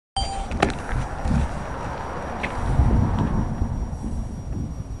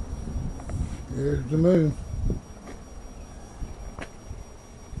There's the moon.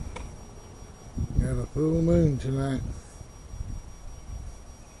 Got a full moon tonight.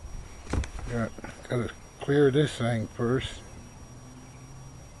 Gotta clear this thing first.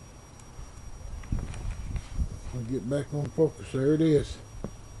 I'll get back on focus. There it is.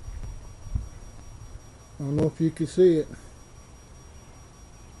 I don't know if you can see it.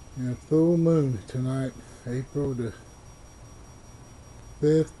 Got full moon tonight, April the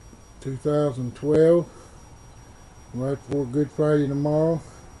 5th, 2012. Right before Good Friday tomorrow.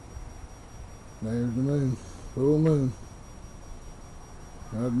 There's the moon. Full moon.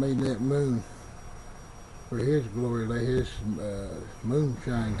 God made that moon for His glory. Let His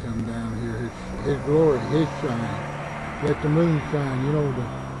moonshine come down here. His glory, His shine. Let the moon shine. You know, the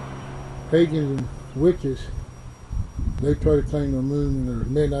pagans and witches, they try to claim the moon in their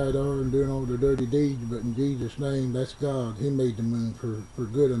midnight hour and doing all the dirty deeds, but in Jesus' name, that's God. He made the moon for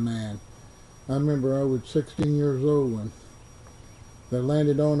good of man. I remember I was 16 years old when they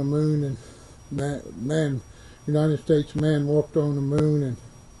landed on the moon, and United States man walked on the moon, and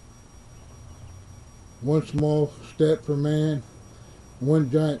one small step for man, one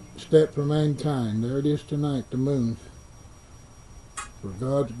giant step for mankind. There it is tonight, the moon, for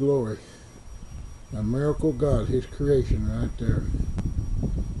God's glory. A miracle God, His creation right there.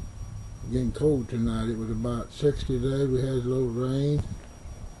 Getting cold tonight. It was about 60 today. We had a little rain.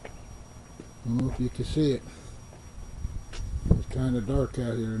 I don't know if you can see it. It's kind of dark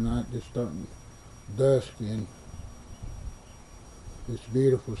out here tonight. It's starting dusk, and it's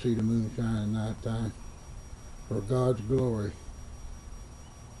beautiful to see the moon shine at night time for God's glory.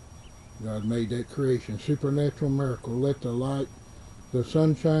 God made that creation, supernatural miracle. Let the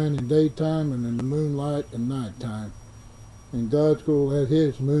sunshine in daytime and then the moonlight at nighttime. And God's going to let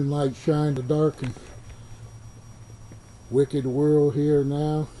His moonlight shine the dark and wicked world here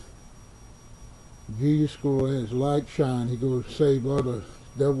now. Jesus is going to let His light shine. He's going to save a lot of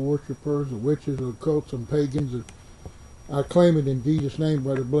devil worshippers, the witches, the occults, and pagans. And I claim it in Jesus' name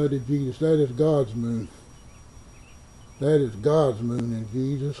by the blood of Jesus. That is God's moon. That is God's moon in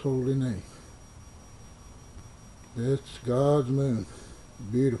Jesus' holy name. That's God's moon.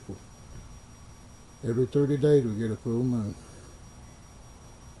 Beautiful. Every 30 days we get a full moon.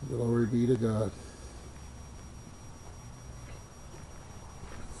 Glory be to God.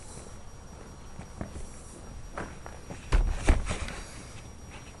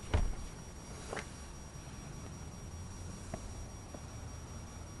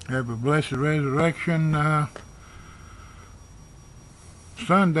 Have a blessed resurrection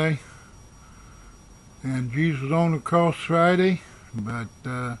Sunday. And Jesus was on the cross Friday, but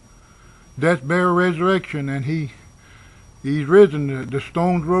death, burial, resurrection, and He's risen. The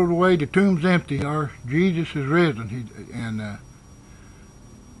stones rolled away, the tomb's empty. Our Jesus is risen.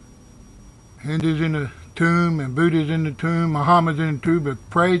 Hindu's in the tomb, and Buddha's in the tomb, Muhammad's in the tomb, but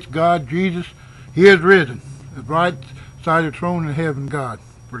praise God, Jesus, He is risen. The right side of the throne in heaven, God.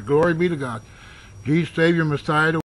 For glory be to God. Jesus, Savior, Messiah.